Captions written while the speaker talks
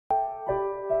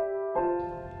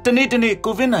တနေ့တနေ့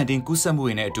COVID-19 ကူးစက်မှု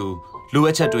တွေနဲ့အတူလိုအ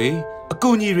ပ်ချက်တွေအကူ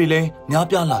အညီတွေလည်းများ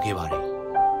ပြားလာခဲ့ပါတယ်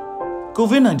။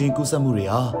 COVID-19 ကူးစက်မှုတွေ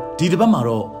ဟာဒီတစ်ပတ်မှာ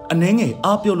တော့အနည်းငယ်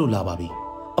အားပြုတ်လို့လာပါပြီ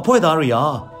။အဖွဲ့သားတွေဟာ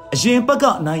အရင်ဘက်က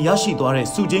အနိုင်ရရှိသွားတဲ့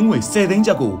စုချင်းငွေ10 သိန်း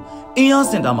ကျပ်ကိုအင်းအား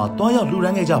စင်တာမှာတွားရောက်လှူဒါ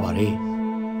န်းခဲ့ကြပါတယ်။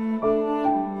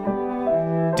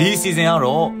ဒီအစီအစဉ်က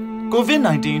တော့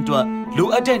COVID-19 အတွက်လို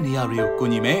အပ်တဲ့နေရာတွေကိုကူ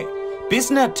ညီမဲ့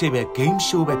Business Table Game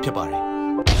Show ပဲဖြစ်ပါတယ်။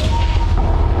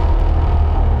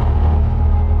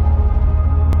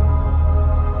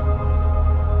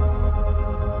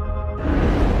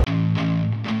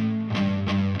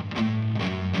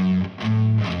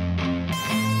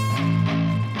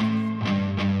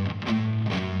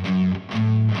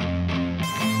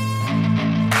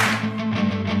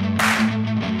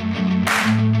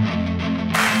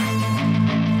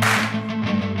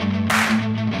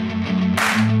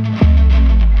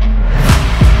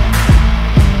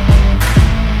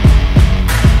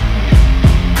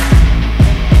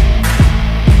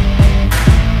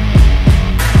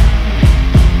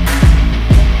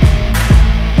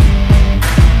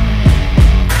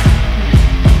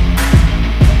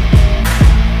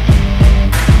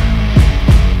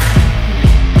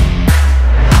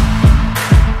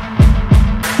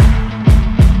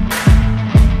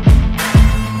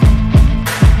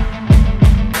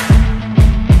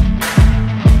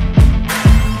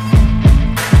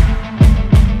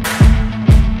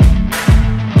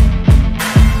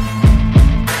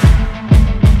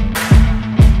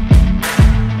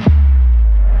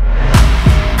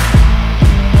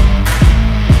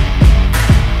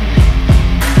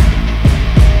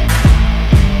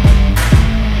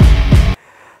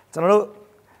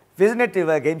 Business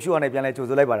Table Game Show နဲ့ပြန်လဲကြို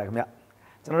ဆိုလိုက်ပါတယ်ခင်ဗျ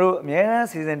ကျွန်တော်တို့အများအား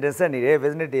season တင်ဆက်နေတဲ့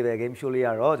Business Table Game Show လေးက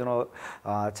တော့ကျွန်တော်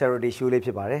charity show လေးဖြ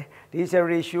စ်ပါတယ်ဒီ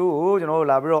charity show ကိုကျွန်တော်တို့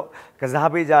လာပြီးတော့ကစား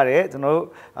ပေးကြတယ်ကျွန်တော်တို့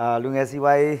လူငယ်စီး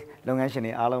ပွားရေးလုပ်ငန်းရှင်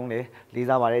တွေအားလုံးလည်းလေး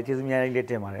စားပါတယ်ကျေးဇူးများကြီးလေး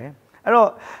တင်ပါတယ်အဲ့တော့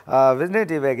Business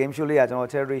Table Game Show လေးကကျွန်တော်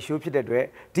charity show ဖြစ်တဲ့အတွက်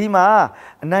ဒီမှာ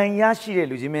အနိုင်ရရှိတဲ့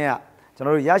လူချင်းမင်းကကျွန်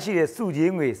တော်တို့ရရှိတဲ့စုချ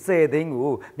င်းငွေ10 သိန်းကို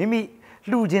မိမိ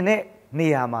လှူခြင်းတဲ့နေ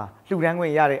ရာမှာလှူဒန်းခွ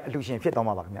င့်ရတဲ့အလှူရှင်ဖြစ်သွား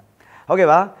မှာပါခင်ဗျဟုတ်ကဲ့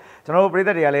ပါကျွန်တော်တို့ပြည်သ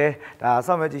က်တွေကလည်းဒါ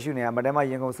ဆောက်မဲ့ကြည့်ရှုနေတာမတမ်းမ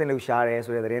ရင်ကုန်စိတ်လှုပ်ရှားတယ်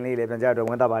ဆိုတဲ့သတင်းလေးလည်းပြန်ကြားတော့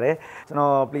ဝင်တာပါတယ်ကျွန်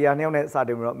တော် player 2ယောက်နဲ့စတ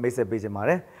င်ပြီးတော့မိတ်ဆက်ပေးချင်ပါတ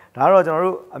ယ်ဒါကတော့ကျွန်တော်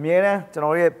တို့အမြဲတမ်းကျွန်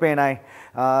တော်ရဲ့ပင်တိုင်း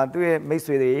သူ့ရဲ့မိတ်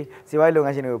ဆွေတွေစီးပွားရေးလုပ်င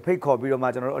န်းရှင်တွေကိုဖိတ်ခေါ်ပြီးတော့မှ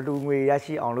ကျွန်တော်တို့အလှူငွေရ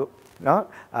ရှိအောင်လို့နော်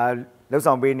လှုပ်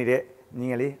ဆောင်ပေးနေတဲ့ညီ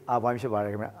ငယ်လေးအာဘိုင်းဖြစ်ပါတ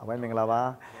ယ်ခင်ဗျအာဘိုင်းမင်္ဂလာပါ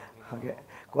ဟုတ်ကဲ့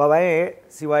ကိုအာဘိုင်းရဲ့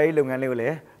စီးပွားရေးလုပ်ငန်းလေးကိုလ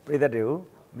ည်းပြည်သက်တွေကို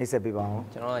မိတ်ဆက်ပေးပါအောင်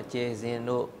ကျွန်တော်ကျေစင်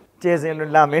တို့ကျေစင်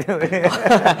လို့လာမင်းတို့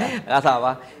အားစား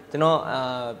ပါကျွန်တော်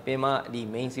ပင်မဒီ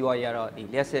main စီးပွားရေးကတော့ဒီ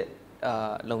လျှက်စစ်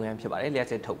လုပ်ငန်းဖြစ်ပါတယ်လျှက်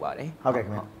စစ်ထုတ်ပါတယ်ဟုတ်ကဲ့ခ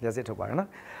င်ဗျလျှက်စစ်ထုတ်ပါတယ်နော်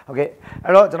ဟုတ်ကဲ့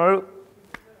အဲ့တော့ကျွန်တော်တို့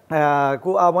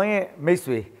ကိုအာဘွိုင်းရဲ့မိတ်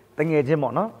ဆွေတငယ်ချင်း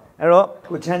ပေါ့နော်အဲ့တော့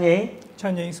ကိုချမ်းချင်း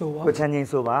ဆိုပါကိုချမ်းချင်း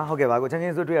ဆိုပါဟုတ်ကဲ့ပါကိုချမ်းချ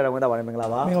င်းဆိုတွေ့ရတော့ဝင်တာပါတယ်မင်္ဂလာ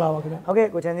ပါမင်္ဂလာပါခင်ဗျဟုတ်ကဲ့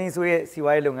ကိုချမ်းချင်းဆိုရဲ့စီး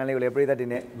ပွားရေးလုပ်ငန်းလေးကိုလည်းပြည်သက်တွေ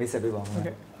နဲ့မိတ်ဆက်ပေးပါဦးဟုတ်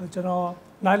ကဲ့ကျွန်တော်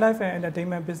life and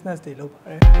entertainment business တွေလုပ်ပါ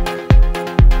တယ်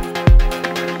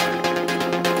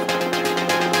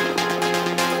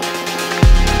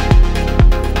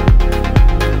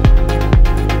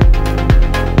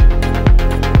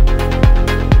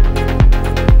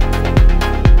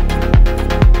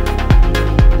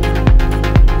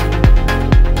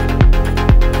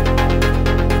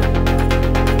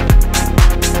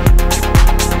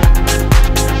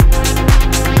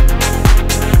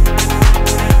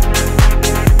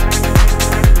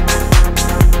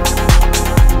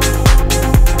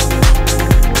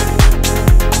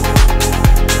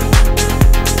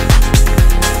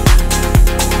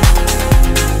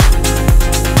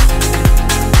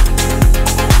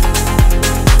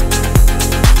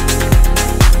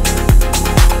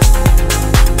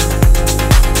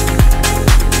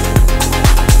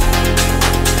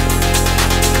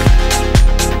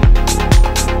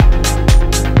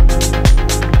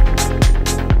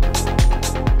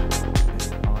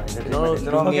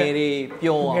ငယ်တွေ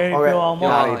ပျော်အောင်ဟု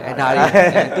တ်ကဲ့ဒါတွေ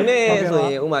သူနဲ့ဆို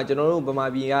ရင်ဥမာကျွန်တော်တို့ဗမာ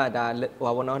ပြည်ကဒါဟို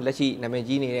ပါဘောနော်လက်ရှိနာမည်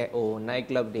ကြီးနေတဲ့ဟို night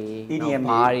club တွေ EDM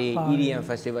ဘာတွေ EDM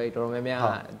festival တွေတော်တော်များများ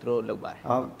သူတို့လုပ်ပါတယ်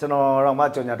ဟုတ်ကျွန်တော်တော့မှ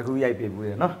ကြော်ညာတစ်ခုရိုက်ပေးဘူး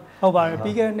လေနော်ဟုတ်ပါတယ်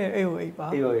ပြီးခဲ့တဲ့နေ့8 ပါ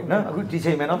အေးဟုတ်နော်အခုဒီ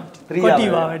ချိန်မယ်နော်3ရ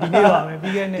က်ပါပဲဒီနေ့ပါပဲ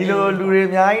ပြီးခဲ့တဲ့နေ့ဒီလိုလူတွေအ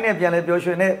များကြီးနဲ့ပြန်လဲပျော်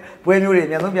ရွှင်တဲ့ပွဲမျိုးတွေအ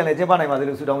များဆုံးပြန်လဲကျင်းပနိုင်ပါစေ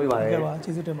လို့ဆုတောင်းပေးပါတယ်ဟုတ်ကဲ့ပါ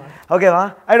ကျေးဇူးတင်ပါတယ်ဟုတ်ကဲ့ပါ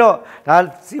အဲ့တော့ဒါ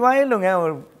စီးပွားရေးလုပ်ငန်းကို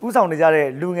ဥဆောင်နေကြတဲ့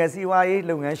လူငယ်စီးပွားရေး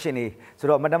လုပ်ငန်းရှင်တွေဆို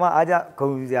တော့မတမအားကြဂု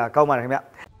ဏ်ယူစရာကောင်းပါတယ်ခင်ဗျ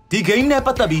ဒီ game နဲ့ပ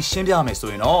တ်သက်ပြီးရှင်းပြမယ်ဆို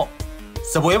ရင်တော့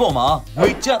စပွဲပေါ်မှာငွေ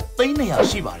ကျပ်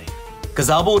300ရှိပါတယ်က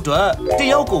စားဖို့အတွက်တ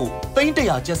ယောက်ကို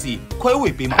300ကျပ်စီခွဲဝေ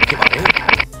ပေးမှာဖြစ်ပါတယ်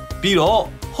ပြီးတော့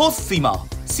host စီမှာ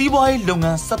စီးပွားရေးလုပ်င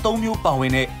န်း73မျိုးပါဝ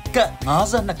င်တဲ့ကတ်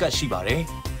52ကတ်ရှိပါတယ်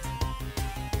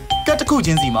ကတ် တစ်ခုချ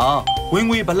င်းစီမှာဝင်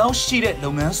ငွေဘယ်လောက်ရှိတဲ့လု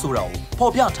ပ်ငန်းဆိုတာကို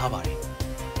ဖော်ပြထားပါတယ်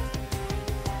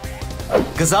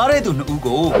ကစားတဲ့သူနှစ်ဦး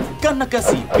ကိုကတ်နှစ်ကတ်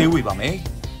စီပေးဝေပါမယ်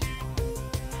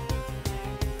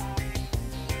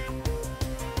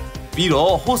ပြီး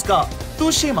တော့ host က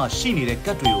သူ့ရှေ့မှာရှိနေတဲ့က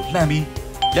တ်တွေကိုလှန်ပြီး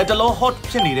လက်တလော hot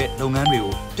ဖြစ်နေတဲ့လုပ်ငန်းတွေ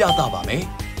ကိုပြသပါမယ်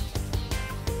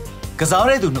ကစား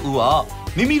တဲ့သူနှစ်ဦးက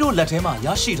မိမိတို့လက်ထဲမှာရ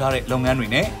ရှိထားတဲ့လုပ်ငန်းတွေ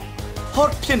နဲ့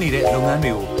hot ဖြစ်နေတဲ့လုပ်ငန်း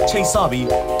တွေကိုချိန်ဆပြီး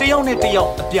တယောက်နဲ့တယော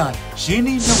က်အပြိုင်ရင်း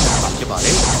နှီးမြှုပ်နှံမှာဖြစ်ပါတ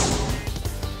ယ်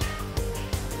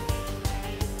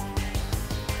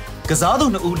ကစားသူ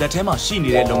နှစ်ဦးလက်ထဲမှာရှိနေ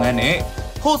တဲ့လုပ်ငန်းနဲ့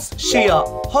host share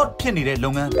hot ဖြစ်နေတဲ့လု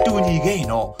ပ်ငန်းတူညီခဲ့ရင်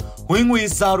တော့ဝင်ငွေ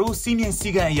စာရိုးစီးမြင့်စ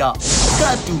ည်းကမ်းအရက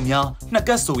တ်တူများနှစ်က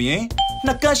တ်ဆိုရင်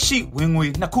နှစ်ကတ်ရှိဝင်ငွေ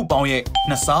နှစ်ခုပေါင်းရဲ့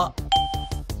နှစ်ဆ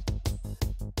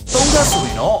သုံးကတ်ဆိုရ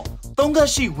င်တော့သုံးကတ်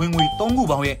ရှိဝင်ငွေသုံးခု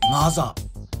ပေါင်းရဲ့ငါးဆ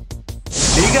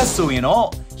လေးကတ်ဆိုရင်တော့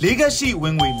လေးကတ်ရှိဝ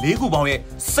င်ငွေလေးခုပေါင်းရဲ့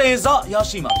10ဆရ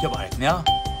ရှိမှာဖြစ်ပါတယ်ခင်ဗျာ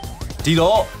ဒီ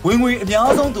တော့ဝင်ငွေအများ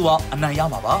ဆုံးသူကအနိုင်ရ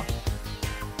မှာပါ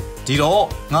ဒီတော့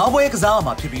ငါးပွဲကစားရ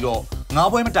မှာဖြစ်ပြီးတော့ငါး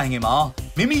ပွဲမတိုင်ခင်မှာ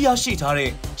မိမိရရှိထားတဲ့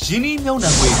ရင်းနှီးမြှုပ်နှံ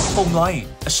ငွေပုံသွားရင်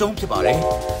အရှုံးဖြစ်ပါတယ်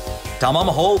ဒါမှမ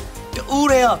ဟုတ်တူး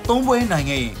တွေက3ပွဲနိုင်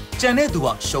ခဲ့ရင်ကျန်တဲ့သူက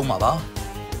ရှုံးမှာပါ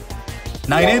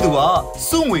နိုင်တဲ့သူက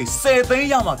စုငွေ10သိန်း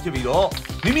ရမှာဖြစ်ပြီးတော့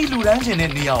မိမိလူတန်းကျင်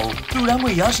တဲ့နေရာကိုလူတန်း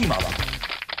ငွေရရှိမှာပါ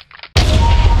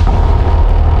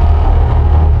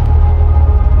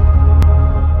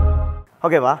ဟု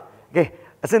တ်ကဲ့ပါโอเค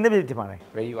အစင်းသစ်ဖြစ်ပါမယ်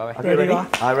ready ပါပဲ Okay ready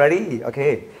ready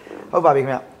okay ဟုတ်ပါပြီခင်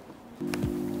ဗျ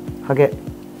ဟုတ်ကဲ့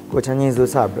ကိုချမ်းချင်း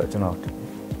စိုးစပြီးတော့ကျွန်တော်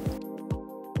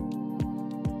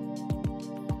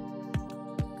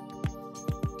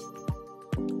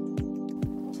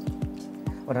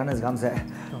ဟိုဒါနဲ့စကားမစဲ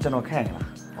ကျွန်တော်ခန့်ရလား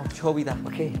ချိုးပြီးသား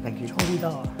okay thank you ချောပြီး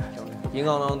တော့ ရင်း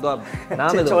ကောင်းတော့နား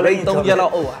မယ်ဆိုလိမ့်3ရက်လော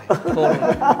က်အုပ်ပါခေါ်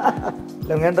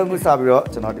လုပ်ငန်း3ခုစပြီးတော့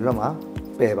ကျွန်တော်ဒီဘက်မှာ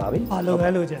ပယ်ပါပြီဘာလုပ်င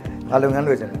န်းလုပ်ချင်လဲဘာလုပ်ငန်း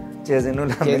လုပ်ချင်လဲကျေစင်တို့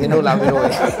လာကျေစင်တို့လာပြီးတော့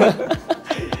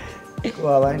ကို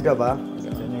အပိုင်းတော့ပါကျွ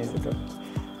န်တော်စတော့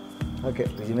ဟုတ်ကဲ့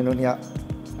ဒီမင်းတို့ည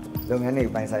လုပ်ငန်းတွေ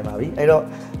ပိုင်ဆိုင်ပါပြီအဲ့တော့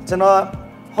ကျွန်တော်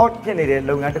hot ဖြစ်နေတဲ့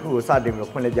လုပ်ငန်းတစ်ခုကိုစတင်ပြီးတော့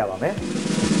ဖွင့်လှစ်ပြပါမယ်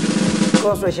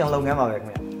construction လုပ်ငန်းပါပဲခင်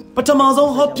ဗျပထမဆုံး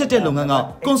hot ဖြစ်တဲ့လုပ်ငန်းက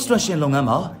construction လုပ်ငန်း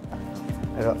ပါ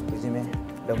အဲ့တော့ဒီမင်း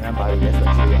လုပ်ငန်းပါပြီလဲဆို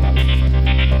တော့ကြည့်ရ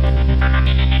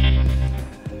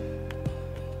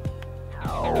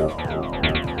အောင်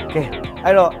ကဲ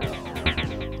အဲ့တော့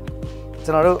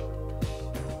ကျွန်တော်တို့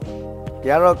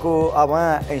ရတော့ကိုအဝ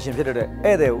မ်းအင်ရှင်ဖြစ်တဲ့ဧည့်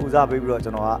သည်ကိုဦးစားပေးပြီးတော့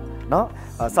ကျွန်တော်ကနော်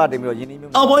စတင်ပြီးတော့ယင်းနှီးမြှု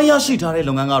ပ်နှံအဝမ်းရရှိထားတဲ့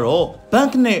လုပ်ငန်းကတော့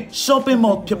bank နဲ့ shopping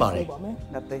mall ဖြစ်ပါတယ်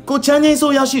ကိုချမ်းချင်း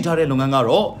ဆိုရရှိထားတဲ့လုပ်ငန်းက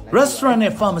တော့ restaurant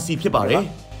နဲ့ pharmacy ဖြစ်ပါတယ်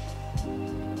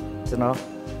ကျွန်တော်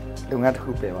လုပ်ငန်းတစ်ခု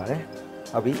ပြင်ပါတယ်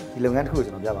ဟုတ်ပြီဒီလုပ်ငန်းတစ်ခုကို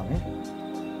ကျွန်တော်ပြပါမယ်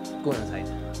ကိုရ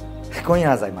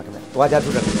ဆိုင်မှာခင်ဗျတွားကြထု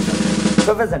တ်တယ်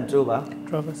Travis and Tour ပါ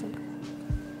Travis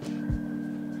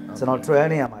ကျွန်တော် trail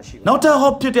နေရာမှာရှိနောက်ထပ်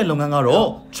hot ဖြစ်တဲ့လုပ်ငန်းကတော့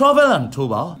travel and tour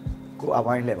ပါကိုအ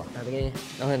ဝိုင်းလှည့်ပါတကယ်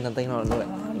နောက်ထပ်2သိန်းလောက်လုပ်လို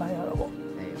က်လာရတော့ပေါ့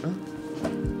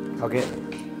ဟုတ်ကဲ့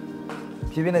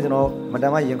ဖြည်းဖြည်းနဲ့ကျွန်တော်မတ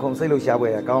န်မရင်ခုန်စိတ်လို့ရှားပွဲ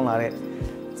ကောင်းလာတဲ့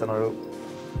ကျွန်တော်တို့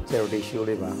charity show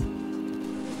လေးပါ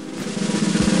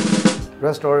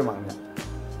restaurant မှာခင်ဗျ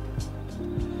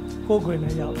ကိုယ်ကိုယ်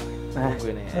နဲ့ရောက်လာကို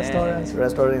ယ်နဲ့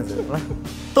restaurant ဆိုနော်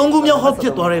သုံးခုမြောက် hot ဖြ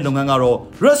စ်သွားတဲ့လုပ်ငန်းကတော့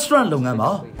restaurant လုပ်ငန်း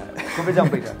ပါကိုပြကြောင်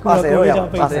ပိတ်တာပါဆယ်ရောရ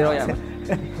ပါဆယ်ရောရ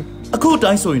အခု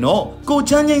တိုင်းဆိုရင်တော့ကို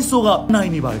ချမ်းချင်းစိုးကနိုင်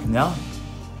နေပါပြီခင်ဗျာ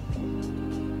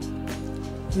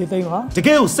ဒီသိန်းပါတက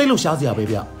ယ်ကိုစိတ်လို့ရှားစရာပဲ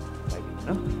ဗျ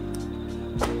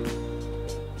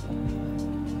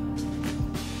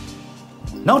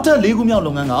နောက်ထပ်၄ခုမြောက်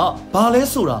လုပ်ငန်းကဘာလဲ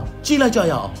ဆိုတာကြည့်လိုက်ကြ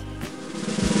ရအောင်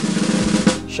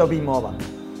shopping mall ပါ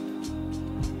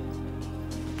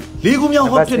၄ခုမြောက်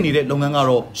hot ဖြစ်နေတဲ့လုပ်ငန်းက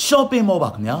တော့ shopping mall ပါ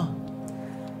ခင်ဗျာ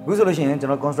အခုဆိုလို့ရှိရင်ကျွန်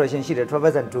တော် construction ရှိတယ်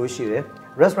travel and tour ရှိတယ်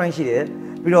restaurant ရှိတယ်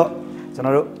ပြီးတော့ကျွန်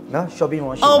တော်တို့နော် shopping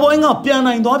mall ရှိတယ်အော်ဘိုင်းကပြန်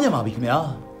နိုင်သွားပြန်ပါပြီခင်ဗျာ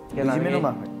ပြန်နိုင်ပြီလို့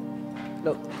မှာ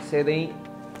လို့10သိန်း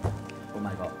oh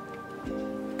my god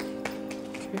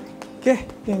ကဲ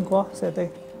တင်ကွာ10သိ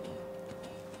န်း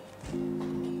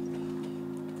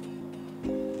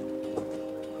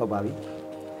ဟုတ်ပါပြီ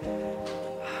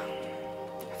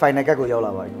final ကတ်ကိုရောက်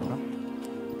လာပါပြီနော်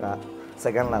ဒါ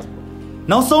second last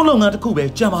နောက်ဆုံးလုပ်ငန်းတစ်ခုပဲ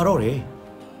ကြံပါတော့တယ်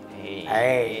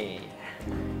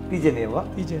ပြီးကျင်နေပေါ့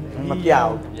ပြီးကျင်နေမပြအော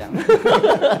င်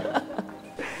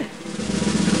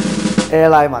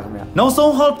airline မှာခင်ဗျာနောက်ဆုံး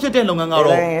hot ဖြစ်တဲ့လုပ်ငန်းက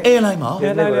တော့ airline ပါ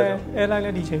airline လ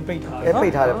ည်းဒီချိန်ပိတ်ထားတယ်ပိ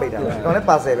တ်ထားတယ်တော့လည်း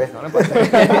ပါဆယ်ပဲ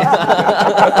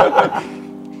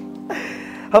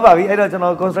ဟုတ်ပါပြီအဲ့တော့ကျွန်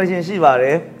တော် construction ရှိပါတ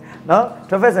ယ်နော်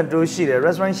travel and tour ရှိတယ်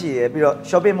restaurant ရှိတယ်ပြီးတော့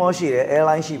shopping mall ရှိတယ်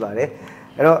airline ရှိပါတယ်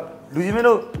အဲ့တော့လူကြီးမင်း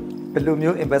တို့ဘယ်လို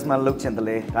မျိုး investment လုပ်ချင်တယ်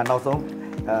လဲဒါနောက်ဆုံး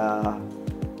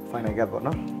final gap ပေါ့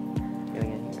နော်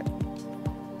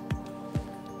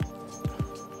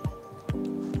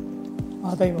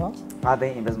သိန်းပါ 5 သိ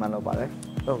န်း investment လုပ်ပါတယ်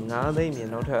ဟုတ်9သိန်းပြင်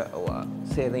နောက်ထပ်ဟို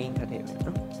10သိန်းထပ်ထည့်ပြီ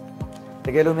နော် တ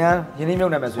ကယ်လို့များယင်းနှိမ့်မြု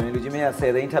ပ်နေမယ်ဆိုရင်လူချင်းမင်းက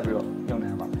10 သိန်းထပ်ပြီးတော့မြုပ်နေ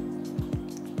ပါမယ်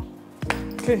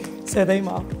Okay 10 သိန်း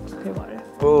ပါထည့်ပါတယ်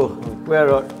ဟိုကိုရ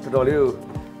တော့တော်တော်လေးကို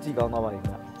ကြည့်ကောင်းသွားပါလိမ့်မ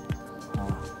ယ်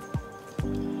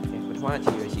ပထမ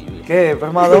ချီရရှိပြီ ကဲပ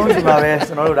ထမဆုံးဒီမှာပဲ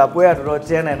ကျွန်တော်တို့ဒါပွဲကတော်တော်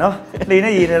ကျန်းတယ်နော်လှေ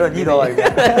နဲ့ရေနဲ့တော့ညှိတော့ပါပြီ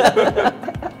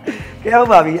ကဲဟုတ်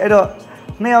ပါပြီအဲ့တော့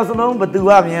နှစ်ယောက်စလုံးဘသူ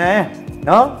ကမြန်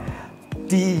နော်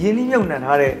ဒီယင်းနှိမ့်မြုပ်နှံ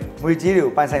ထားတဲ့ငွေကြေးတွေ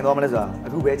ကိုပိုင်ဆိုင်သွားမလဲဆိုတာအ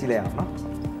ခုပဲကြည့်လိုက်အောင်နော်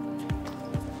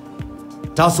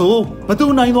ဒါဆိုဘသူ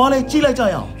နိုင်သွားလဲကြည့်လိုက်ကြရ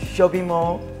အောင် shopping mall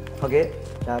ဟုတ်ကဲ့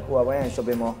ဒါကိုကဝိုင်း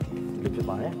shopping mall ဒီလိုဖြစ်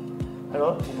ပါတယ်အဲ့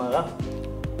တော့ဒီမှာက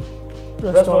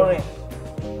restaurant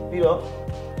ပြီးတော့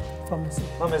pharmacy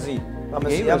pharmacy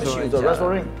ရမရှိဆို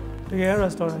restaurant တကယ်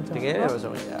restaurant တကယ်ရ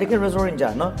ဆိုရင် တကယ် restaurant ကြာ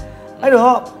နော်အဲ့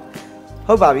တော့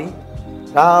ဟုတ်ပါပြီ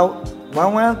ဒါ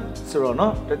11ဆိုတော့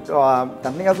နော်ဒါ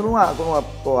နှစ်ယောက်စလုံးကအကုန်လုံးက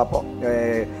ဟိုပါပေါ့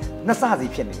နှစ်စစီ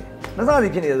ဖြစ်နေတယ်နှစ်စစီ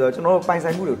ဖြစ်နေတယ်ဆိုတော့ကျွန်တော်တို့ပိုင်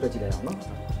ဆိုင်မှုတွေကိုတွက်ကြည့်လိုက်အောင်နော်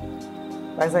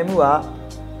ပိုင်ဆိုင်မှုက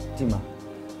ဒီမှာ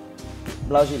ဘ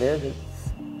ယ်လောက်ရှိလဲ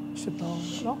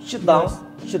 8000နော်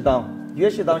 8000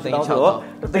 US 8000ဆိုတော့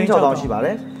36000ရှိပါတ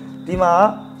ယ်ဒီမှာ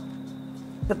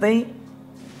3သိန်း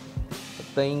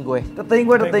သိန်းခွဲ 3သိန်း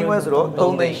ခွဲဆိုတော့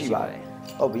3သိန်းရှိပါတယ်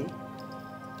ဟုတ်ပြီ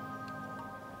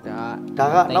ဒါ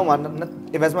ကနောက်မှ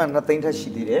investment 2သိန်းထက်ရှိ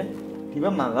သေးတယ်ဒီဘ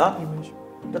က်မှာက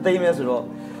3သိန်းပဲဆိုတော့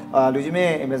လူကြီးမ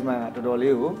င်း investment ကတော်တော်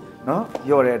လေးကိုနော်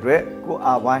ရော့တဲ့အတွက်ကို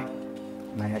အားဝိုင်း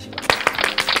နိုင်ရရှိပါတယ်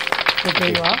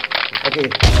Okay ပါ Okay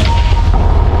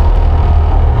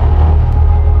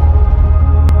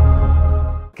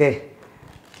Okay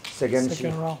second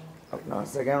round ဟုတ်နော်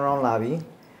second round လာပြီ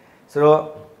ဆိုတော့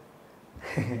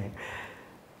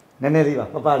နည်းနည်းလေးပါ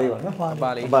ပပလေးပါနော်ပပ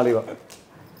လေးပါ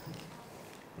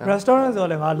restaurant ဆို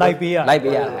လည်းငါ live ပေးရ လိုက်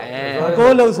ပေးရကို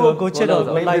လို့ဆိုကိုချစ်တော့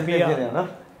live ပေးရ နော်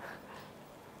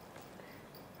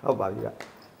ဟုတ်ပါပြီက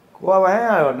ကိုကဝိုင်း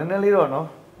ကတော့နည်းနည်းလေးတော့နော်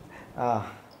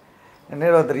နည်းန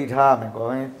ည်းတော့သတိထားရမယ်ကို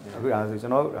ဝိုင်းအခုဒါဆိုကျွ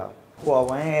န်တော်ကိုက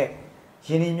ဝိုင်းရဲ့ရ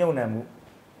င်းနှီးမြုပ်နှံမှု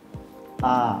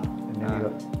နည်းနည်းလေး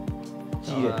တော့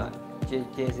ကြီးတယ်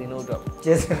ကျေစင်တို့တော့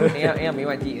ကျေစင်တို့အင်းမင်း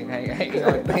မကြည့်ခိုင်းရ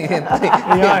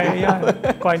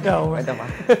ကွိုင်တက်အောင်ပဲ တက်ပါ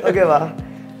Okay ပါ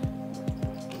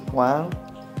1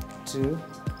 2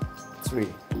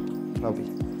 3ဟုတ်ပြီ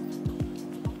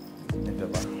နေ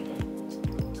တော့ပါ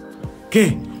ကဲ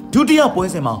ဒုတိယပွဲ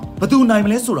စဉ်မှာဘသူနိုင်မ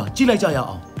လဲဆိုတာကြည့်လိုက်ကြရအော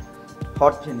င်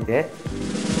hot ဖြစ်နေတဲ့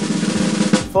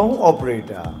phone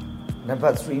operator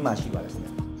number 3မှာရှိပါတယ်ခင်ဗျ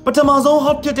ပထမဆုံး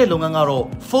hot ဖြစ်တဲ့လုပ်ငန်းကတော့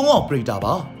phone operator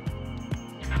ပါ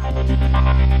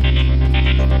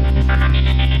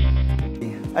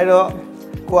အဲ့တော့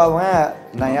ကိုကဝိုင်း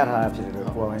ကနိုင်ရထားတာဖြစ်တယ်လို့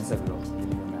ကိုကဝိုင်းဆက်ပြီးတော့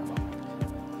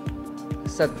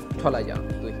ဆက်ထွက်လိုက်ကြအောင်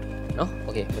တွေ့နော်โอ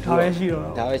เคမထူ ဒါပဲရှိတော့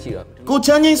ဒါပဲရှိတော့ ကိုချ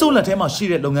မ်းချင်းစိုးလက်ထဲမှာရှိ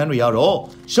တဲ့လုပ်ငန်းတွေကတော့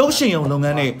ရုပ်ရှင်ရုံလုပ်င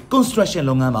န်းနဲ့ construction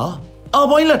လုပ်ငန်းပါအ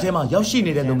ပိုင်းလက်ထဲမှာရောက်ရှိ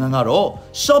နေတဲ့လုပ်ငန်းကတော့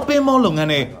shopping mall လုပ်ငန်း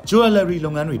နဲ့ jewelry လု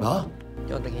ပ်ငန်းတွေပါ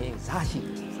ကျွန်တော်တကယ်စားရှိ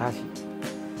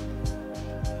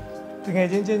တကယ်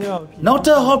ချင်းချင်းကြောက် နောက်ထ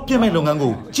ပ် hot ဖြစ်မဲ့လုပ်ငန်း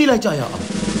ကိုကြည့်လိုက်ကြရအောင်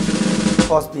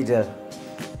hospital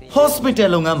hospital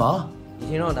လုပ်ငန်းပါ ဒီ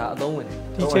ချင်းတော့ဒါအသုံးဝင်တယ်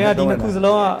ဒီချဲကဒီနှစ်ခုစ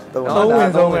လုံးကအသုံးဝင်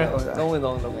ဆုံးပဲ သုံးဝင်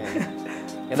ဆုံးလုပ်ငန်း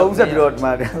ဖုန်းဆက်ပြီးတော့ဒီ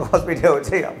မှာ hospital ကို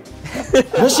ချိန်အောင်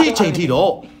လက်ရှိအချိန်ထိတော့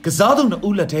ကစားသူ2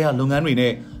ဦးလက်ထဲကလုပ်ငန်းတွေ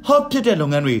နဲ့ hot ဖြစ်တဲ့လု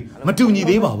ပ်ငန်းတွေမတူညီ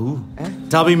သေးပါဘူး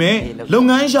ဒါပေမဲ့လုပ်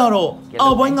ငန်းရတော့အော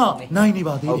က်ပိုင်းကနိုင်နေ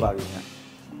ပါသေး ဟုတ် တယ် ပါပြီခင်ဗျ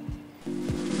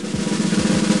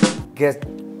guest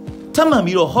ထပ်မံ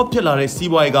ပြီးတော့ hot ဖြစ်လာတဲ့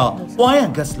စီးပွားရေးက oil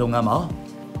and gas လုပ်ငန်းပါ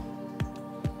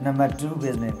number 2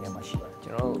 business နေရာမှာရှိပါတယ် ကျွ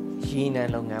န်တော်ရင်းနှံ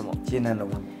လုပ်ငန်းပေါ့ ရှင်းတဲ့လုပ်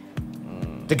ငန်း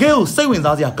တကယ်ကိုစိတ်ဝင်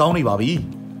စားစရာကောင်းနေပါပြီ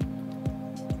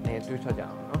နေတွေးထွက်ကြအော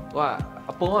င်နော်ဟိုက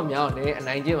အပေါ်ကမြောင်းနေအ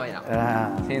နိုင်ကျင့်ပါရအောင်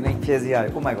ဆင်းသိန်း ဖြည့်စရာတွေ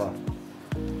oh my god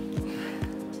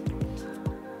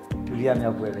ဒုတိယ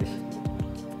မြောက်ပွဲပဲရှိ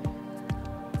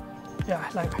ရ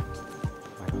လိုက်ပဲ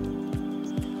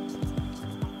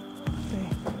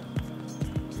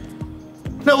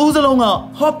နှစ်ဦးစလုံးက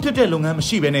hot ဖြစ်တဲ့လုပ်ငန်းမ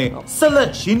ရှိဘဲနဲ့ဆက်လက်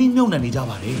ရင်းနှီးမြှုပ်နှံနေကြ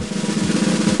ပါတယ်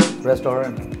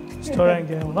restaurant restaurant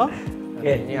ကနော်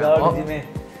ကဲဒီတော့ဒီမင်း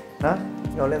နော်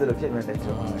ညော်လဲတယ်လို့ဖြစ်နေတယ်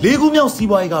ဆိုတော့ လေးခုမြောက်စီး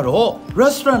ပွားရေးကတော့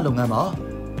restaurant လုပ်ငန်းပါ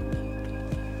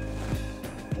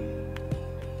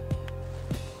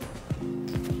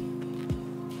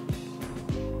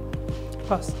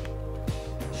pass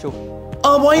ရှိုး အ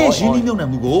ပွားရဲ့ရင်းနှီးမြှုပ်နှံ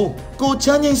မှုကိုချ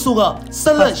မ်းချင်းစိုးကဆ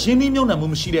က်လက်ရင်းနှီးမြှုပ်နှံမှု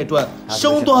မရှိတဲ့အတွက်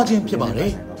ရှုံးသွားခြင်းဖြစ်ပါတ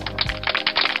ယ်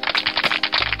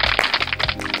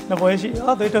နှစ်ပွဲရှိ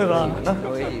သွေးထွက်သွား နော်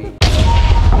ဟိုရေး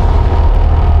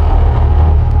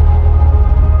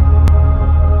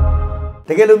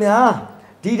တကယ်လို့များ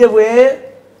ဒီတပွဲ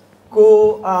ကို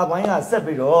အာဘိုင်းကဆက်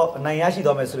ပြီးတော့အနိုင်ရရှိ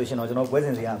သွားမယ်ဆိုလို့ရှင်တော့ကျွန်တော်ပွဲစ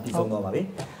ဉ်စီကပြီးဆုံးသွားပါပြီ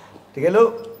တကယ်လို့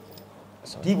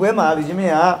ဒီပွဲမှာလူချင်းမ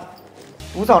င်း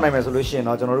ကဦးဆောင်နိုင်မယ်ဆိုလို့ရှိရင်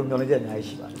တော့ကျွန်တော်တို့မျှော်လင့်ချက်အများကြီး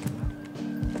ရှိပါတယ်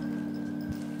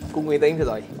ကိုငွေသိန်းဖြစ်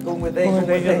သွားပြီကိုငွေသိန်းဖြစ်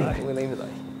သွားပြီ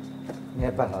င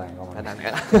ယ်ပတ်လာရင်ကောင်းပါအဲ့ဒါနဲ့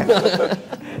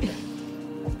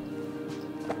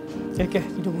ကဲ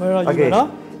ဒီတော့မရောယူနော်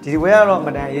ဒီပွဲကတော့မ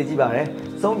တန်အရေးကြီးပါတယ်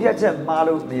ဆုံးဖြတ်ချက်မှား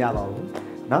လို့မရပါဘူး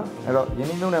နော်အဲ့တော့ယင်း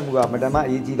နှိမ့်တဲ့မှုကမတန်မှအ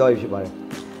ရေးကြီးတော့ဖြစ်ပါတယ်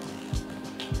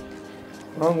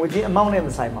ငွေချင်းအမောင့်နဲ့မ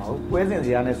ဆိုင်ပါဘူးပွဲစဉ်စ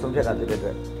ရာနဲ့ဆုံးဖြတ်တာဖြစ်တဲ့အတွ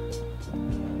က်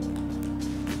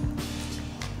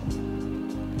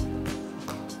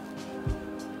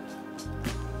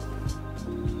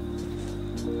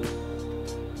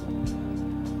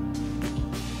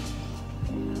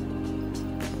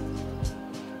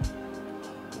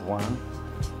1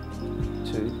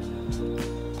 2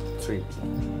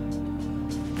 3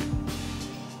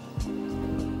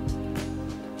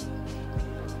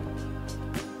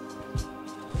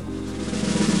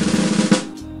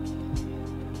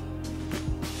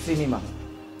စီနီမာ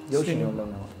ရုပ်ရှင်ရုံလုပ်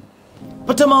ငန်းပါပ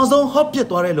ထမဆုံး hot ဖြစ်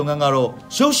သွားတဲ့လုပ်ငန်းကတော့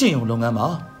ရုပ်ရှင်ရုံလုပ်ငန်းပါ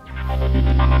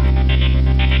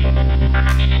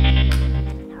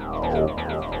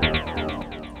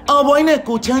အဘိုင်းနဲ့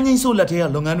ကိုချမ်းချင်းဆိုလက်ထဲက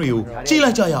လုပ်ငန်းတွေကိုကြည့်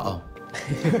လိုက်ကြရအောင်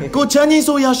ကိုချမ်းချင်း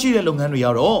ဆိုရရှိတဲ့လုပ်ငန်းတွေက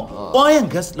တော့ oil and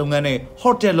gas လုပ်ငန်းနဲ့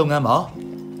hotel လုပ်ငန်းပါ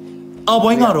အ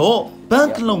ဘိုင်းကတော့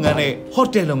bank လုပ်ငန်းနဲ့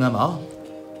hotel လုပ်ငန်းပါ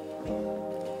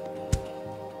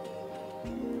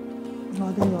ငါ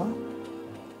သိပါ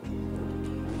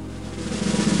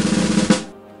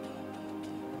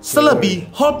ဆက်လက်ပြီး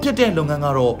hot ဖြစ်တဲ့လုပ်ငန်းက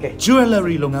တော့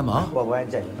jewelry လုပ်ငန်းပါဟိုဘဝ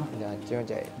ကြိုက်တယ်နော်ဒါကျွန်း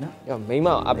ကြိုက်နော်ရောမိမ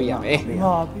အားပေးရမယ်မိမ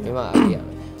အားပေးရမ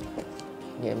ယ်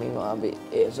ငယ်မိမအားပေး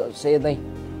အေးဆိုစေးသိန်း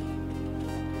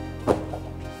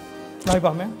လိုက်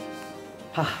ပါမယ်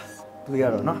ဟာသူရ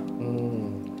တော့နော်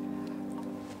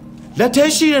လက်ထဲ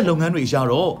ရှိတဲ့လုပ်ငန်းတွေရ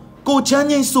တော့ကိုချမ်း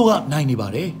ချင်းဆိုကနိုင်နေပါ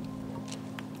တယ်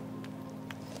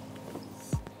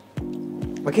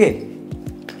โอเค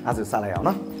အဲ့ဒါစလိုက်အောင်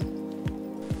နော်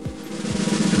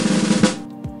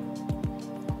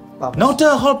နောက်ထ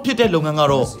ပ် hot ဖြစ်တဲ့လုပ်ငန်းက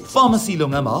တော့ pharmacy လု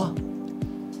ပ်ငန်းပါ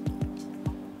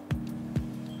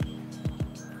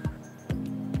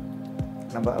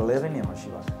number 11နေမှာရှိ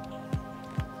ပါတယ်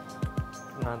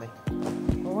နားတယ်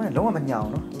ဟိုကလုံးဝမညောင်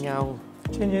နော်ညောင်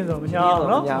ချင်းဆိုမညောင်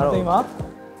နော်သိပါ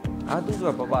သူဆို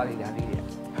တာပပလေးဒါလေးတွေ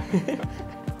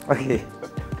โอเค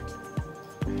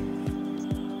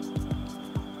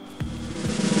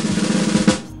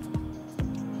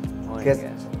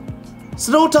ကဲစ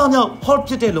နိုးတာမြောက် hot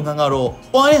ဖြစ်တဲ့လုပ်ငန်းကတော့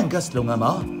oil and gas လုပ်ငန်း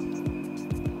ပါ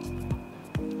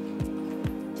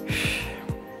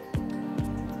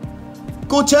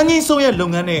ကိုချမ်းကြီးဆိုရဲ့လု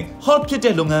ပ်ငန်းနဲ့ hot ဖြစ်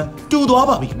တဲ့လုပ်ငန်းတူသွား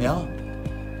ပါပြီခင်ဗျာ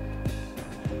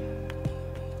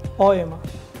oil မှာ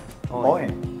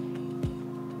oil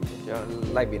ကျွန်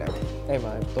တော်လိုက်ပြလိုက်အဲ့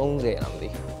မှာ30လားမသိ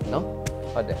နော်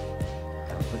ဟုတ်တယ်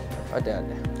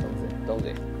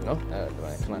30နော်အဲ့ဒါ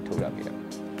ခဏထုတ်ရပြလိုက်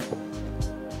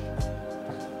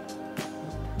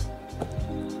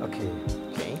โอเค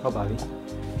ဟုတ်ပါပြီ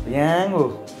။ရန်ကို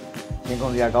ရင်ကု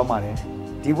န်စရာကောင်းပါတယ်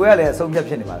။ဒီပွဲကလည်းအဆုံးဖြတ်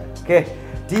ဖြစ်နေပါတယ်။ကဲ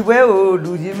ဒီပွဲကို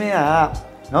လူချင်းမင်းက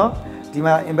နော်ဒီ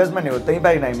မှာ investment တွေကိုသိမ့်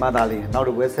ပိုက်နိုင်မှသာလေနောက်တ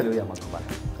စ်ပွဲဆက်လို့ရမှာဖြစ်ပါတယ်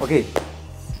။ Okay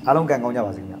အားလုံးကံကောင်းကြ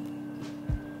ပါစေခင်ဗျာ။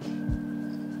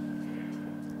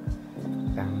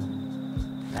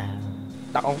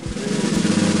တောင်း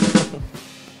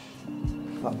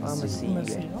pharmacy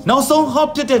နောက်ဆုံး hot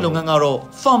ဖြစ်တဲ့လုပ်ငန်းကတော့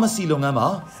pharmacy လုပ်ငန်းပါ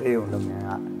ဆေးရုံလုပ်ငန်းက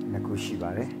နှစ်ခုရှိပါ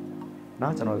တယ်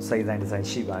နော်ကျွန်တော်စိတ်ဆိုင်ဒီဇိုင်း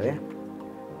ရှိပါတယ်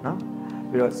နော်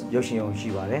ပြီးတော့ရုပ်ရှင်ရုံရှိ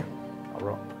ပါတယ်ဟုတ်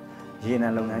တော့ရေနံ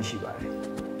လုပ်ငန်းရှိပါတယ်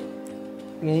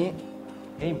င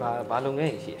င်းဘာလုပ်င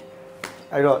န်းရှိလဲ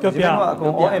အဲ့တော့ဒီမှာအကု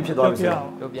န် all in ဖြစ်သွားပြီဆိုတော့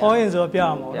all in ဆိုတော့ပြရ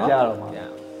မှာနော်ပြရတော့မှာ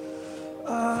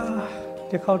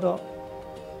ဒီခေါက်တော့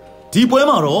ဒီပွဲ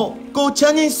မှာတော့ကိုချ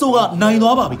မ်းချင်းဆိုကနိုင်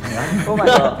သွားပါပြီခင်ဗျာ Oh my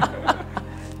god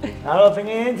ဒါတော့င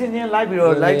င်းချင်းလိုက်ပြီး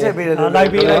တော့လိုက်ထည့်ပေးတယ်လိုက်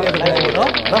ပေးလိုက်တယ်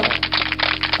နော်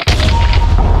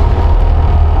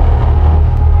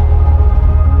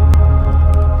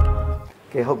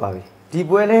ကဲဟုတ်ပါပြီဒီ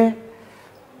ပွဲလဲ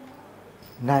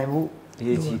နိုင်မှုအ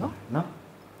ရေးကြီးနော်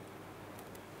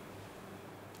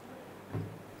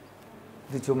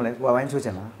ဒီချိုးမလဲဝိုင်းချိုးချ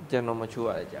င်လားကျွန်တော်မချိုးရ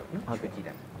တယ်ကြောက်နော်ဟုတ်ပြီကြည့်တ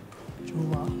ယ်ချိုး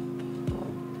ပါ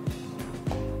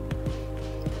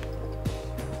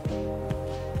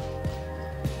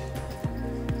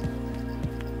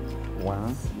1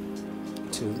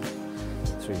 2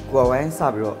 3ကိုဝိုင်းစ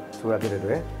ပြီးတော့ချိုးရဖြစ်တဲ့အ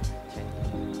တွက်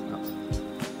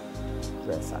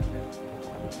ဟုတ်ဆက်စား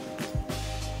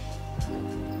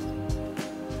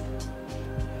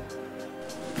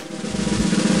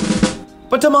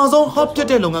ပထမဆုံး hot ဖြစ်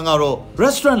တဲ့လုပ်ငန်းကတော့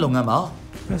restaurant လုပ်ငန်းပါ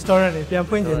restaurant တွေပြန်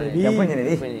ဖွင့်နေပြီ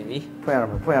ဖွင့်ရအော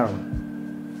င်ဖွင့်ရအောင် 1 2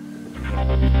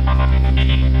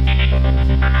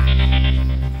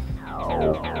 3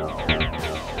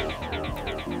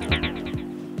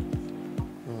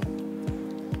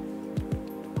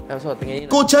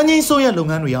 ကိုချမ်းချင်းစိုးရဲ့လုပ်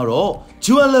ငန်းတွေကတော့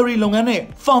jewelry လုပ်ငန်းနဲ့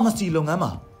pharmacy လုပ်ငန်း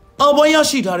မှာအောင်ပွဲရ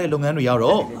ရှိထားတဲ့လုပ်ငန်းတွေက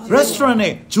တော့ restaurant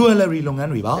နဲ့ jewelry လုပ်ငန်း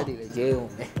တွေပါ ကျေးအောင်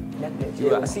ကျေး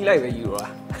အစီလိုက်ပဲယူတော့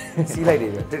စီးလိုက်တ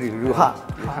ယ်တက်တယ်လူဟာ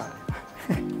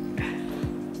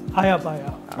အားရပါရ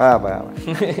အားပါ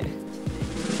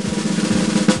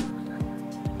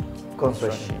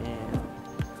construction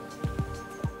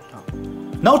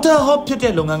နောက်ထပ် hot ဖြစ်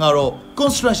တဲ့လုပ်ငန်းကတော့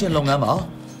construction လုပ်ငန်းပါ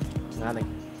ငါးသိ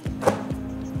န်း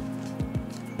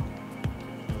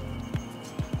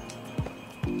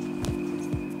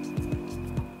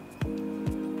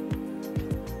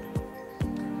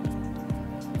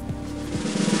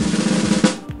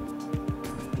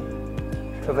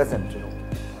profession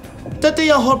တတိ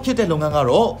ယ hot ဖြစ်တဲ့လုပ်ငန်းက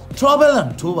တော့ travel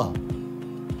and tour ပါ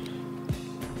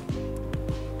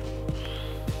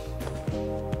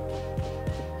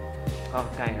ဟုတ်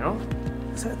ကဲ့နော်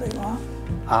ဆက်သိပါ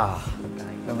အာ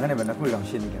လုပ်ငန်းတွေပဲနှစ်ခုတောင်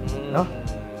ရှင်းနေတယ်နော်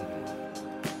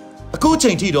အခုချိ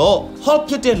န်ထိတော့ hot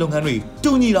ဖြစ်တဲ့လုပ်ငန်းတွေ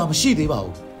တူညီတာမရှိသေးပါ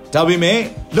ဘူးဒါပေမဲ့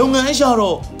လုပ်ငန်းအရာ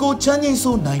တော့ကိုချမ်းချင်း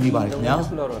စိုးနိုင်နေပါတယ်ခင်ဗျာ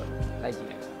ခုတော့လိုက်ကြည့်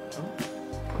လိုက်နော်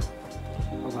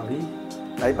ဟုတ်ပါပြီ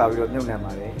လိုက်ပါပြီးတော့မြုပ်နှံ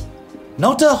ပါတယ်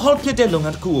နောက်ထပ် hot ဖြစ်တဲ့လုပ်င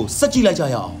န်းတစ်ခုကိုစက်ကြည့်လိုက်ကြ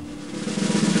ရအောင်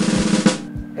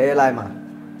airline မှာ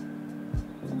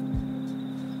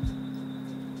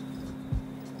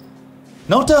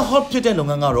နောက်ထပ် hot ဖြစ်တဲ့လုပ်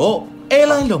ငန်းကတော့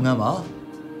airline လုပ်ငန်းပါ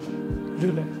လူ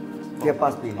လေ get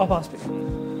pass ပြီ အပါစပီ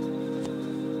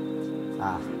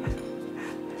အာ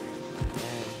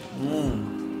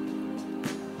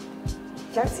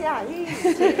ကျောင်းဆရာကြီး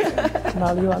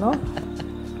နားလေးပါနော်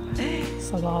စ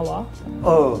ကားပါ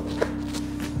အိုး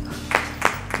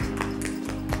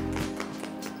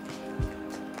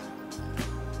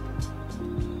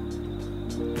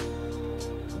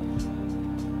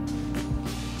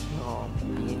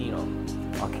ဒီနေ့တော့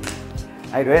okay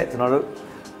အဲ့တော့ကျွန်တော်တို့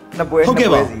နှစ်ပွဲ ဟုတ်ကဲ့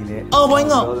ပါ စီနဲ့ အော်ဘိုင်း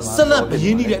ကဆက်လက်မရ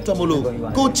င်းနှီးတဲ့အတွက်မို့လို့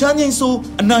ကိုချမ်းချင်းစိုး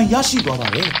အနိုင်ရရှိသွားပါ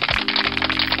တယ်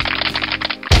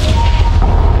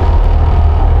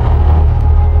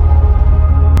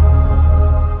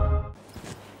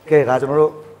ကဲဒါကျွန်တော်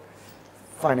တို့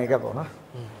final gap ပေါ့နော်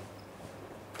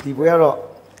ဒီပွဲကတော့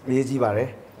အရေးကြီးပါတယ်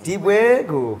ဒီပွဲ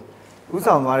ကိုဥ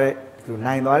ဆောင်သွားတဲ့သူ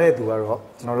နိုင်သွားတဲ့သူကတော့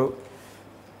ကျွန်တော်တို့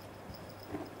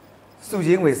စုချ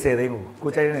င်းငွေ10သိန်းကို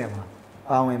ကိုကြိုက်တဲ့နေရာမှာ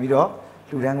ပါဝင်ပြီးတော့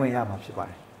လူတန်းခွင့်ရမှာဖြစ်ပါတ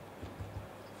ယ်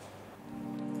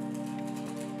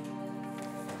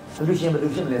ဆိုလို့ရှိရင်ဘယ်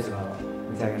လိုဖြစ်မလဲဆိုတော့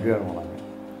ဒီဆိုင်ကပြောရမှာပါ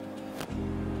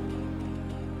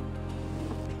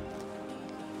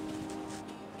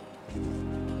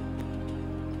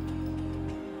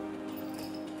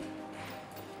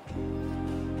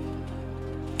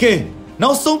ကဲ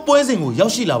နောက်ဆုံးပွဲစဉ်ကိုရော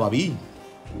က်ရှိလာပါပြီ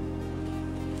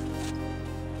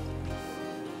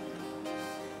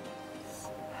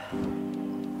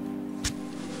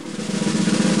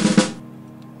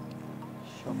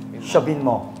shopping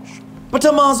mall ပထ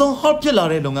မဆုံး hot ဖြစ်လာ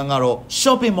တဲ့လုပ်ငန်းကတော့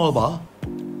shopping mall ပါ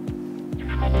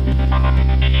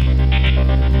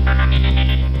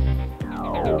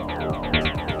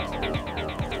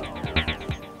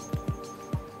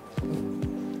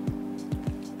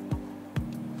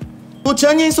ကိုချ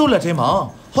မ်းချင်းစိုးလက်ထဲမှာ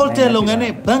hotel လုပ်ငန်း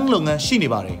နဲ့ bank လုပ်ငန်းရှိနေ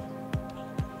ပါတယ်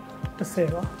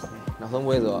 30ပါ နောက်ဆုံး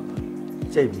ပွဲဆိုတော့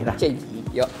ကြိတ်ပြီလား ကြိတ်ပြီး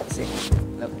ရော့အစင်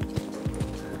လောက်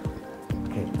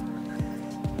okay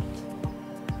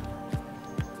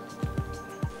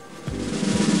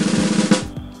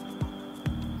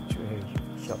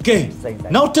ကဲ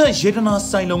နောက်ထပ်ရေတနာ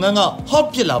ဆိုင်လုပ်ငန်းက hot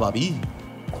ဖြစ်လာပါပြီ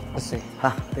အစင် ဟာ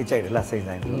သိကြိုက်တယ်လားစိတ်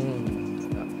ဆိုင်လို့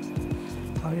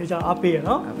ဒါရကြအပေးရ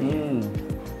နော်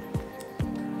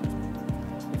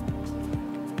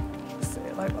ဆ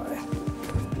က်လိုက်ပါလေ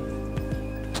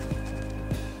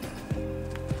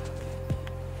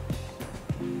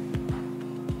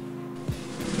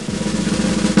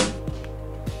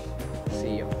စီ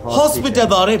ရော hospital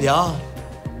ပါတယ်ဗျာ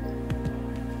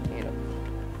အဲ့တော့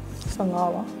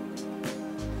 15ပါ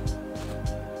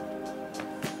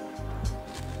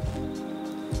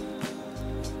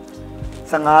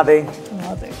 15သိန်း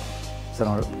 15သိန်း ကျွန်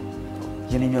တော်တို့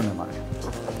ရင်းနှီးမြှုပ်နှံပါတယ်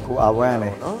ကိုအာဝမ်းလ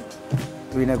ည်းနော်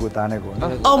သူနဲ့ကိုသားနဲ့ကို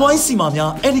နော် အဝိုင်းစီမာ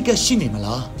များအဲ့ဒီကရှိနေမ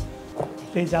လား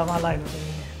လေချာမလိုက်လို့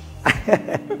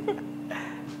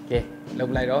ကဲလုံ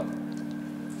လိုက်တော့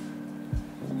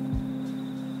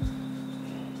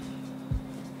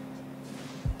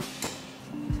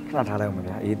ခဏထားလိုက်အောင်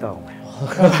ဗျာအေးတော့အောင်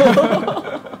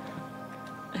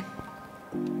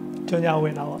ကျွမ်းကြဝ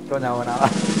င်တာပေါ့ တော့ညာဝင်တာပါ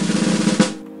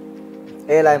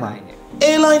အဲလိုက်မှာ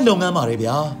airline လုပ်ငန်းပါတယ်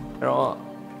ဗျာ အဲ့တော့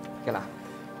ကဲလား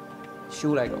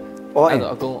ရှူးလိုက်တော့ အော် အဲ့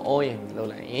တော့အကုန် all in လုပ်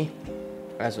လိုက်ရင်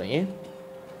အဲ့ဆိုရင်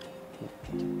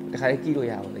တခါလေးကြည့်လို့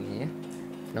ရအောင်လေရင်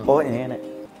နော် all in နဲ့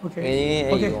Okay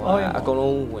အဲ့ဒီအကုန်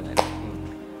လုံးဝင်လာတယ်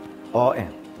all in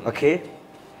okay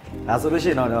ဒါဆိုလို့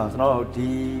ရှိရင်တော့ကျွန်တော်ဒီ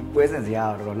ပွဲစဉ်စရာ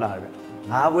တော့တော်တော်လှတယ်ဗျ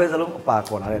၅ပွဲစလုံးအပါ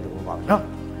ခေါ်လာတဲ့သူပါပဲနော်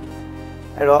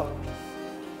အဲ့တော့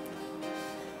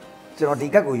ကျွန်တော်ဒီ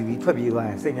ကတ်ကိုယူပြီးထွက်ပြေးသွားရ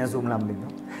င်စိတ်ညမ်းဆိုးမလားမသိ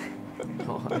ဘူး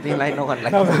နော်အတင်းလိုက်တော့လို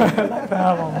က်ပါ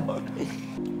ပါ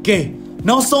ကဲ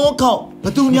နောက်ဆုံးအခေါက်ဘ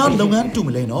သူများလုပ်ငန်းတူမ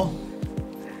လဲနော်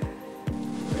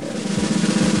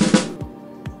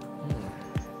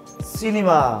စီနီ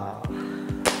မာ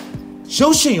ရု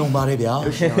ပ်ရှင်ရုံပါတယ်ဗျာ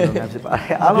ရုပ်ရှင်ရုံလုပ်ငန်းဖြစ်ပါတ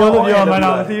ယ်အားလုံးပြောမှ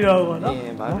တော့မသိတော့ဘူးနော်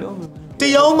ဘာလို့တ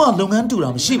ရားမှလုပ်ငန်းတူတာ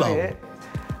မရှိပါဘူး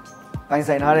ပိုင်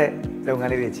ဆိုင်ထားတဲ့လုပ်ငန်း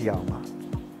လေးတွေကြည့်အောင်ပါ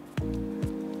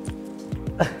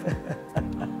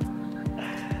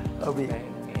ဟုတ်ပြီ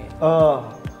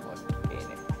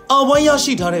အဝိုင်းရ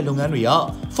ရှိထားတဲ့လုပ်ငန်းတွေက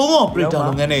phone operator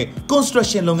လုပ်ငန်းနဲ့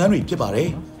construction လုပ်ငန်းတွေဖြစ်ပါတယ်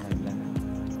။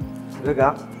ဒါက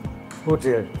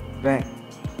hotel bank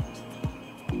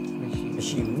မ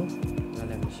ရှိဘူး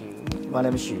။ဘာလ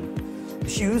ည်းမရှိဘူး။မ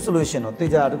ရှိဘူးဆိုလို့ရှိရင်တော့တေ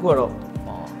ချာတခုကတော့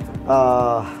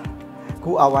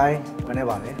ကိုအဝိုင်းမနေ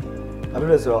ပါနဲ့။ဘာဖြစ်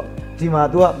လို့လဲဆိုတော့ဒီမှာ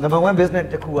तू က number 1 business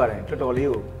တခုရတယ်တော်တော်လေး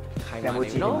ကိုခိုင်တမိုး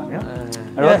ကြည့်နေတာနော်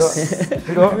။အဲ့တော့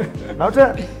ဒီတော့နောက်ထပ်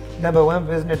number 1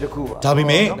 business တခုပါဒါပေ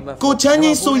မဲ့ကိုချမ်း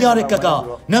ကြီးဆိုရတဲ့ကတ်က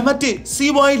နံပါတ်1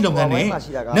စီးပွားရေးလုပ်ငန်းနဲ့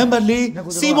နံပါတ်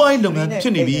4စီးပွားရေးလုပ်ငန်းဖြ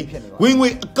စ်နေပြီးဝင်ငွေ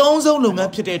အကောင်းဆုံးလုပ်ငန်း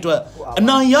ဖြစ်တဲ့အတွက်အ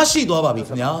နိုင်ရရှိသွားပါပြီခ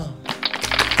င်ဗျာ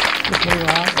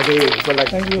โอเคဆိုလိုက်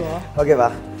thank you ဟုတ်ကဲ့ပါ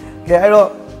ကဲအဲ့တော့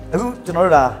အခုကျွန်တော်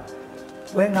တို့ဒါ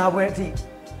ပွဲ9ပွဲအထိ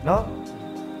เนาะ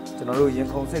ကျွန်တော်တို့ရင်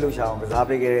ခုန်စိတ်လှုပ်ရှားအောင်ကစား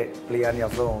ပေးခဲ့တဲ့ player နှစ်ယော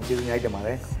က်ဆုံးကျေးဇူးများတင်ပါတ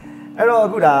ယ်အဲ့တော့အ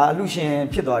ခုဒါအလှရှင်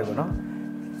ဖြစ်သွားပြီပေါ့เนาะ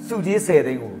စုကြီး10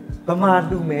သိန်းကိုဗမာ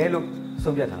လူမယ်လို့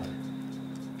ဆုံးဖြတ်ထားတယ်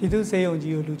ပြည်သူစေယုံ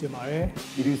ကြီးကိုလူချင်ပါတယ်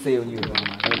ပြည်သူစေယုံကြီးကို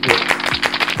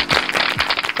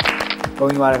ကော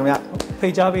င်းပါတယ်ခင်ဗျဖိ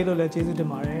တ်ကြားပေးလို့လည်းကျေးဇူးတင်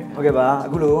ပါတယ်ဟုတ်ကဲ့ပါအ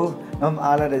ခုလိုနော်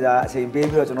အားလည်းတကြားအချိန်ပေး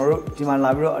ပြီးတော့ကျွန်တော်တို့ဒီမှာ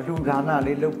လာပြီးတော့အလှဒါန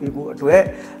လေးလုပ်ပေးဖို့အတွက်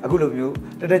အခုလိုမျိုး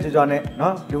တက်တက်ကြွကြွနဲ့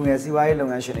နော်လူငယ်စီးပွားရေးလုပ်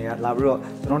ငန်းရှင်တွေကလာပြီးတော့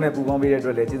ကျွန်တော်နဲ့ပူးပေါင်းပေးတဲ့အတွ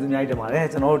က်လည်းကျေးဇူးအများကြီးတင်ပါတယ်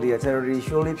ကျွန်တော်တို့ဒီ charity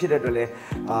show လေးဖြစ်တဲ့အတွက်လည်း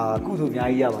ကုသိုလ်အများ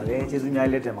ကြီးရပါတယ်ကျေးဇူးအများ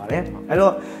ကြီးလက်တင်ပါတယ်အဲ့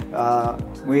တော့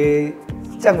ငွေ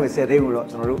ကျပ်ငွေ10သိန်းကိုတော့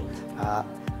ကျွန်တော်တို့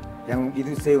ရန်ကုန်ပြည်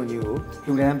သူ့စေယုံကြီးကို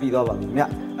လူတန်းပြီးတော့ပါပြီမြတ်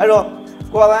အဲ့တော့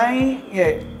ကိုယ်ပိုင်း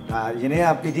ရဲ့ရင်းနှီးက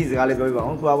PT စကားလေးပြောပြပါ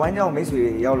အောင်ကိုယ်ဝိုင်းကြောင်မိတ်ဆွေ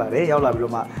ရောက်လာတယ်ရောက်လာပြီး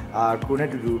တော့မှကိုနဲ့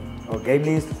တူတူ game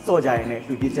လေးစော့ကြရင်လည်း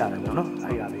လူပြစ်ကြတယ်ပေါ့နော်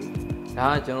အဲ့ဒါလေးဒါ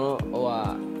ကကျွန်တော်ဟို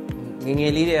ငင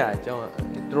ယ်လေးတွေကကျွန်တော်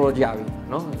တော်ကြပြီ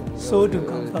နော်ဆိုတူ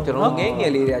ကောကျွန်တော်င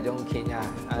ယ်လေးတွေကကျွန်တော်ခင်ညာ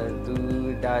သူ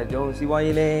ဒါကျွန်တော်စီးပွား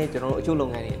ရေးလဲကျွန်တော်အချို့လု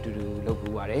ပ်ငန်းတွေအတူတူလုပ်ပူ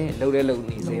ပါတယ်လုပ်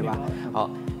နေသေးပါဟုတ်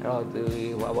အဲ့တော့သူ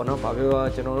ဟိုဘောနော်ဘာပြော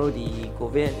ကျွန်တော်တို့ဒီ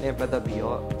covid နဲ့ပတ်သက်ပြီး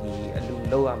တော့ဒီအလူ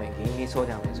လောက်ရမယ် game လေးစော့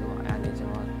ကြမယ်ဆိုတော့အဲ့ဒါနဲ့ကျွန်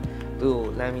တော်သူ့ကို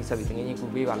လမ်းပြီးဆက်ပြီးတကယ်ကြီးကူ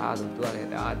ပေးပါလားဆိုသူကလည်း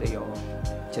ဒါတရော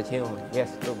ချက်ချင်းကို yes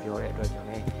လို့ပြောတဲ့အတွက်ကျွန်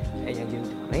တော်လည်းအရင်ကျင်းတ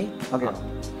ယ်လေဟုတ်ကဲ့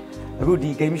အခုဒီ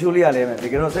game show လေးရလဲမယ်တ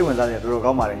ကယ်တော့စိတ်ဝင်စားတယ်တော်တော်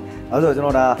ကောင်းပါတယ်။အဲဆိုကျွန်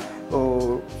တော်ဒါဟို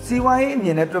စီဝိုင်းအမြ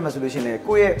င်နဲ့တွက်မယ်ဆိုလို့ရှိရင်လေ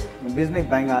ကိုယ့်ရဲ့ business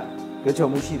ဘိုင်းကရွေးချယ်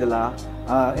မှုရှိသလား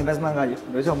investment က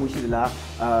ရွေးချယ်မှုရှိသလား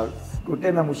ကိုတ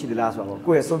က်မှတ်မှုရှိသလားဆိုတော့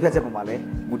ကိုယ့်ရဲ့ဆုံးဖြတ်ချက်ပေါ်မှာလည်း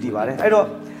မူတည်ပါတယ်။အဲ့တော့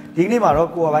ဒီနေ့မှာတော့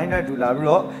ကိုယ်ဘိုင်းနဲ့တူလာပြီး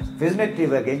တော့ business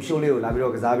table game show လေးကိုလာပြီး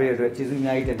တော့ကစားပေးတဲ့အတွက်ကျေးဇူးအ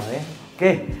များကြီးတင်ပါတယ်။ကဲ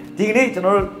ဒီကနေ့ကျွန်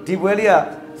တော်တို့ဒီပွဲလေးက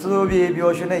စိုးပြေ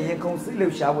ပျော်ရွှင်တဲ့ရင်ခုန်စိတ်လှု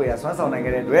ပ်ရှားပွဲရဆွမ်းဆောင်နိုင်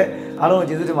ခဲ့တဲ့အတွက်အားလုံး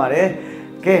ကျေးဇူးတင်ပါတယ်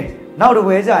။ကဲနောက်တစ်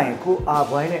ပွဲကြရင်ကိုအာ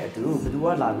ဘွိုင်းနဲ့အတူဘယ်သူက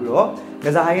လာပြီးတော့က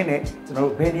စားရင်းနဲ့ကျွန်တော်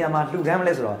တို့ဘယ်နေရာမှာလှူဒန်းမ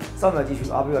လဲဆိုတော့စောင့်မျှော်ကြည့်ရှု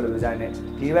အားပေးရလို့ကြရင်လည်း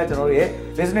ဒီဘက်ကျွန်တော်တို့ရဲ့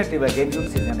business table game show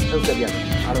စီစဉ်နဲ့ထုတ်ဆက်ပြရအော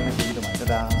င်အားလုံးကျေးဇူးတင်ပါတယ်တ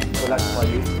ဒါကိုလာခေါ်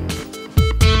ရေး